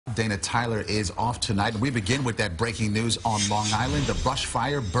Dana Tyler is off tonight. We begin with that breaking news on Long Island. The brush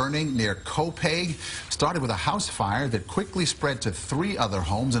fire burning near Copiague started with a house fire that quickly spread to 3 other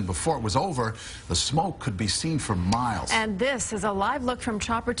homes, and before it was over, the smoke could be seen for miles. And this is a live look from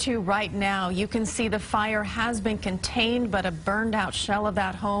Chopper 2 right now. You can see the fire has been contained, but a burned out shell of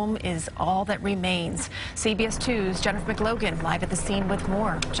that home is all that remains. CBS 2's Jennifer McLogan live at the scene with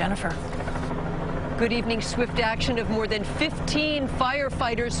more. Jennifer. Good evening. Swift action of more than 15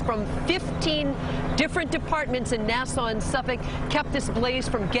 firefighters from 15 different departments in Nassau and Suffolk kept this blaze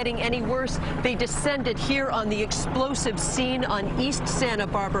from getting any worse. They descended here on the explosive scene on East Santa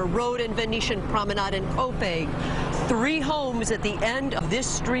Barbara Road and Venetian Promenade in Copiague. 3 homes at the end of this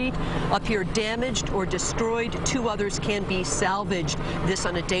street appear damaged or destroyed. 2 others can be salvaged. This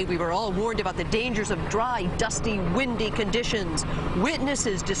on a day we were all warned about the dangers of dry, dusty, windy conditions.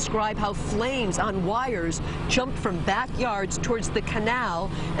 Witnesses describe how flames on wires jumped from backyards towards the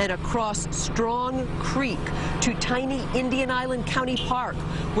canal and across Strong Creek to tiny Indian Island County Park,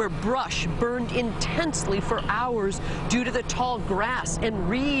 where brush burned intensely for hours due to the tall grass and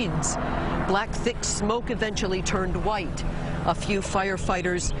reeds. Black, thick smoke eventually turned white. A few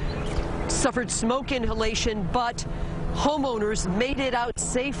firefighters suffered smoke inhalation, but homeowners made it out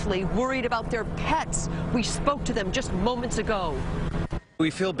safely, worried about their pets. We spoke to them just moments ago. We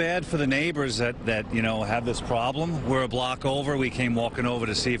feel bad for the neighbors that have this problem. We're a block over. We came walking over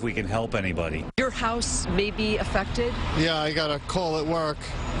to see if we can help anybody. Your house may be affected? Yeah, I got a call at work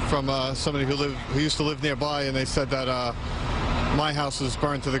from somebody who used to live nearby, and they said that my house was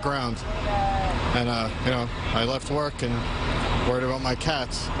burned to the ground. And I left work and worried about my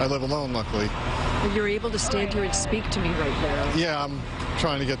cats. I live alone, luckily. And you're able to stand here and speak to me right now. Yeah, I'm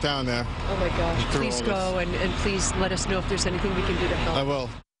trying to get down there. Oh my gosh, please go and please let us know if there's anything we can do to help. I will.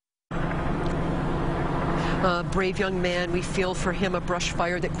 A brave young man, we feel for him. A brush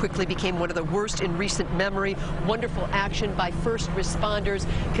fire that quickly became one of the worst in recent memory. Wonderful action by first responders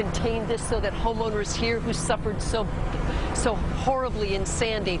contained this so that homeowners here who suffered so horribly in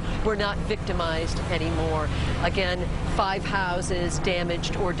Sandy were not victimized anymore. Again, 5 houses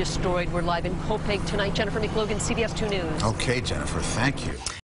damaged or destroyed. We're live in Copiague tonight. Jennifer McLogan, CBS 2 News. Okay, Jennifer, thank you.